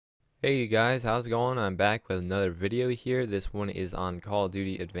Hey you guys, how's it going? I'm back with another video here. This one is on Call of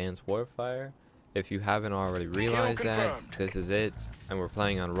Duty Advanced Warfare. If you haven't already realized that, this is it. And we're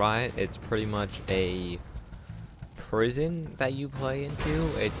playing on Riot. It's pretty much a prison that you play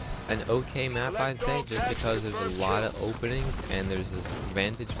into. It's an okay map, I'd say, just because there's a lot of openings and there's this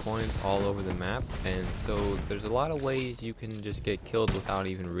vantage points all over the map. And so there's a lot of ways you can just get killed without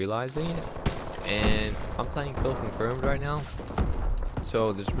even realizing it. And I'm playing kill confirmed right now.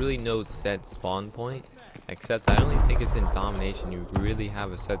 So there's really no set spawn point, except I don't even think it's in domination you really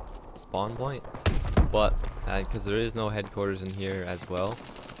have a set spawn point, but because there is no headquarters in here as well,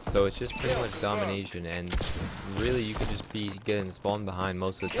 so it's just pretty much domination, and really you could just be getting spawned behind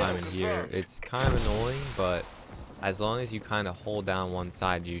most of the time in here. It's kind of annoying, but as long as you kind of hold down one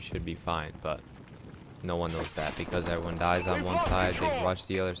side you should be fine, but no one knows that because everyone dies on one side, they rush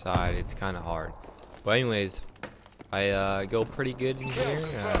the other side. It's kind of hard. But anyways, I go pretty good in here.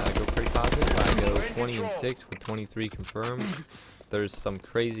 I go pretty positive. I go 20-6 with 23 confirmed. There's some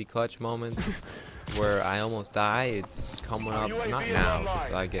crazy clutch moments where I almost die. It's coming up, not now,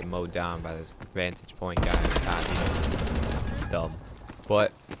 because I get mowed down by this vantage point guy. Dumb.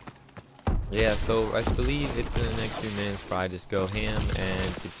 But yeah, so I believe it's in the next few minutes where I just go ham and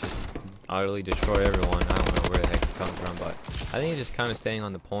it just utterly destroy everyone. I don't know where the heck it comes from, but I think it's just kind of staying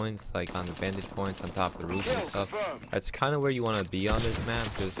on the points, like on the vantage points on top of the roofs and stuff. That's kind of where you want to be on this map,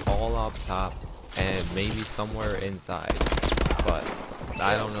 just all up top and maybe somewhere inside. But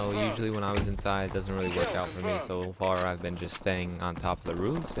I don't know, usually when I was inside it doesn't really work out for me. So far I've been just staying on top of the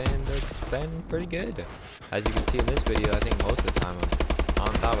roofs and it's been pretty good. As you can see in this video, I think most of the time I'm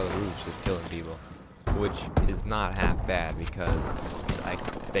on top of the roofs just killing people, which is not half bad because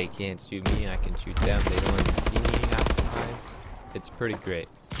they can't shoot me, I can shoot them. They don't even see me half the time. It's pretty great.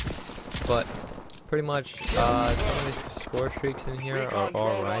 But pretty much some of the score streaks in here are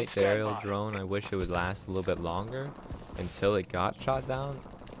alright. The aerial drone, I wish it would last a little bit longer until it got shot down.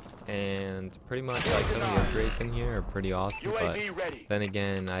 And pretty much like some of the upgrades in here are pretty awesome, but then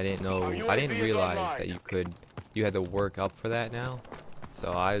again I didn't realize that you had to work up for that now.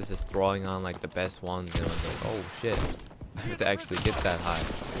 So I was just throwing on like the best ones and I was like, oh shit, I have to actually get that high.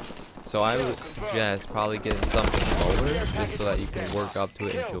 So I would suggest probably getting something lower just so that you can work up to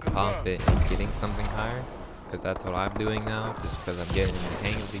it and feel confident in getting something higher, because that's what I'm doing now, just because I'm getting in the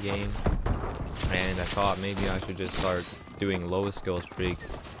hang of the game. And I thought maybe I should just start doing low skill streaks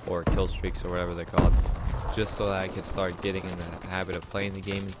or kill streaks or whatever they're called, just so that I could start getting in the habit of playing the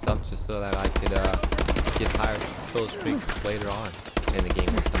game and stuff, just so that I could get higher kill streaks later on in the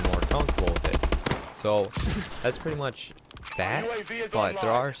game once I'm more comfortable with it. So that's pretty much that, but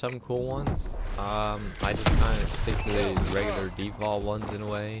there are some cool ones. I just kind of stick to the regular default ones in a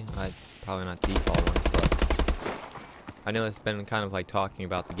way. Probably not default ones, but I know it's been kind of like talking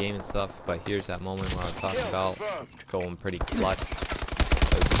about the game and stuff, but here's that moment where I was talking about going pretty clutch.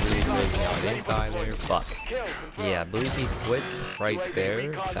 I was really I didn't die there, but yeah, I believe he quits right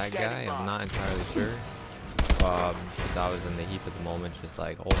there, that guy. I'm not entirely sure. Because I was in the heap at the moment, just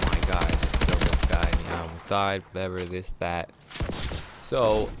like, oh my god, I just killed this guy and he almost died, whatever, this, that.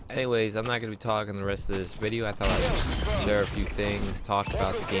 So, anyways, I'm not going to be talking the rest of this video. I thought I'd share a few things, talk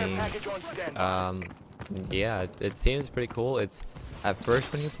about the game. Yeah, it seems pretty cool. It's, at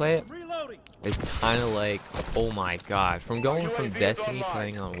first when you play it, it's kind of like, oh my god, from going from Destiny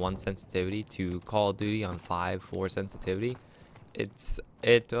playing on 1 sensitivity to Call of Duty on 5-4 sensitivity, it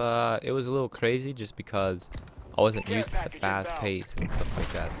was a little crazy just because I wasn't used to the fast pace and stuff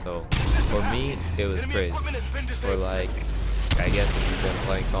like that. So for me it was crazy. For like, I guess if you've been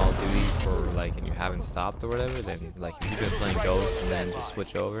playing Call of Duty for like and you haven't stopped or whatever, then like if you've been playing Ghost and then just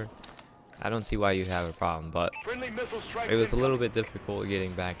switch over, I don't see why you'd have a problem. But it was a little bit difficult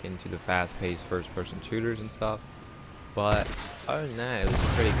getting back into the fast-paced first-person shooters and stuff. But other than that, it was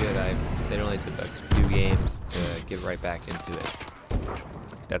pretty good. It only took a few games to get right back into it.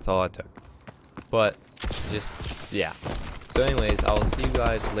 That's all it took. But just, yeah. So anyways, I'll see you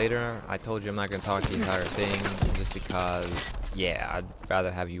guys later. I told you I'm not going to talk the entire thing just because, yeah, I'd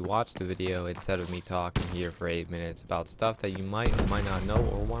rather have you watch the video instead of me talking here for 8 minutes about stuff that you might or might not know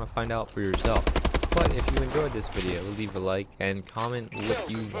or want to find out for yourself. But if you enjoyed this video, leave a like and comment what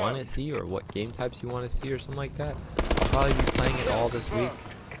you want to see or what game types you want to see or something like that. I'll probably be playing it all this week,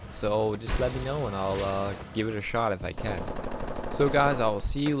 so just let me know and I'll give it a shot if I can. So guys, I will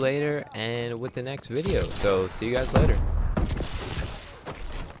see you later and with the next video. So see you guys later.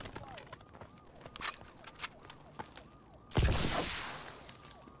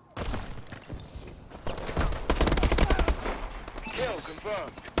 Kill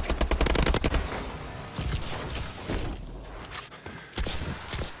confirmed.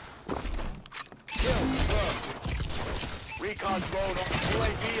 Recon drone on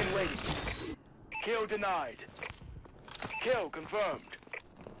UAV and waiting. Kill denied. Kill confirmed.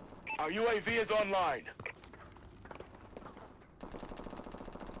 Our UAV is online.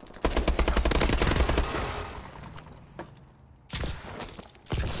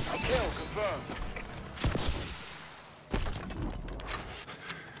 Kill confirmed.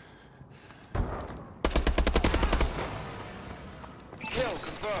 Kill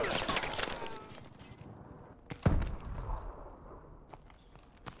confirmed.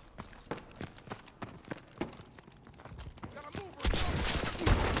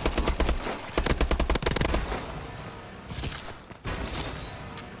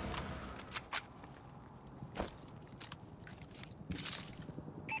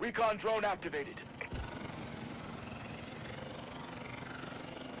 Recon drone activated.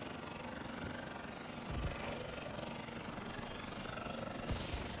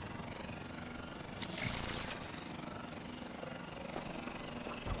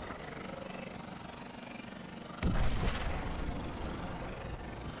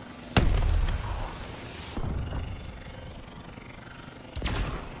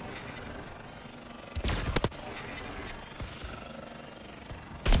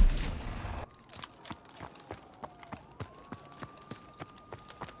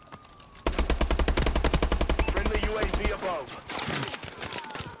 UAV above.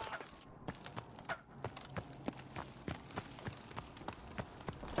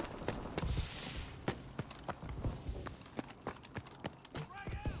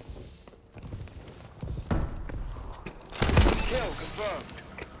 Kill confirmed.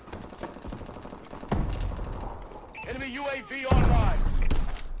 Enemy UAV online.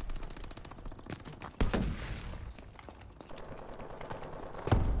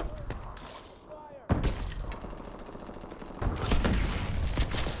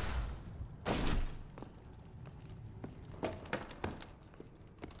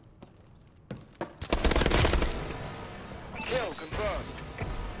 Kill confirmed.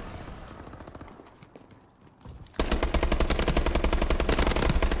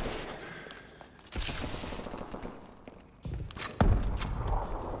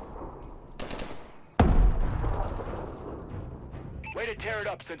 Way to tear it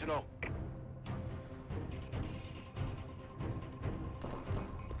up, Sentinel.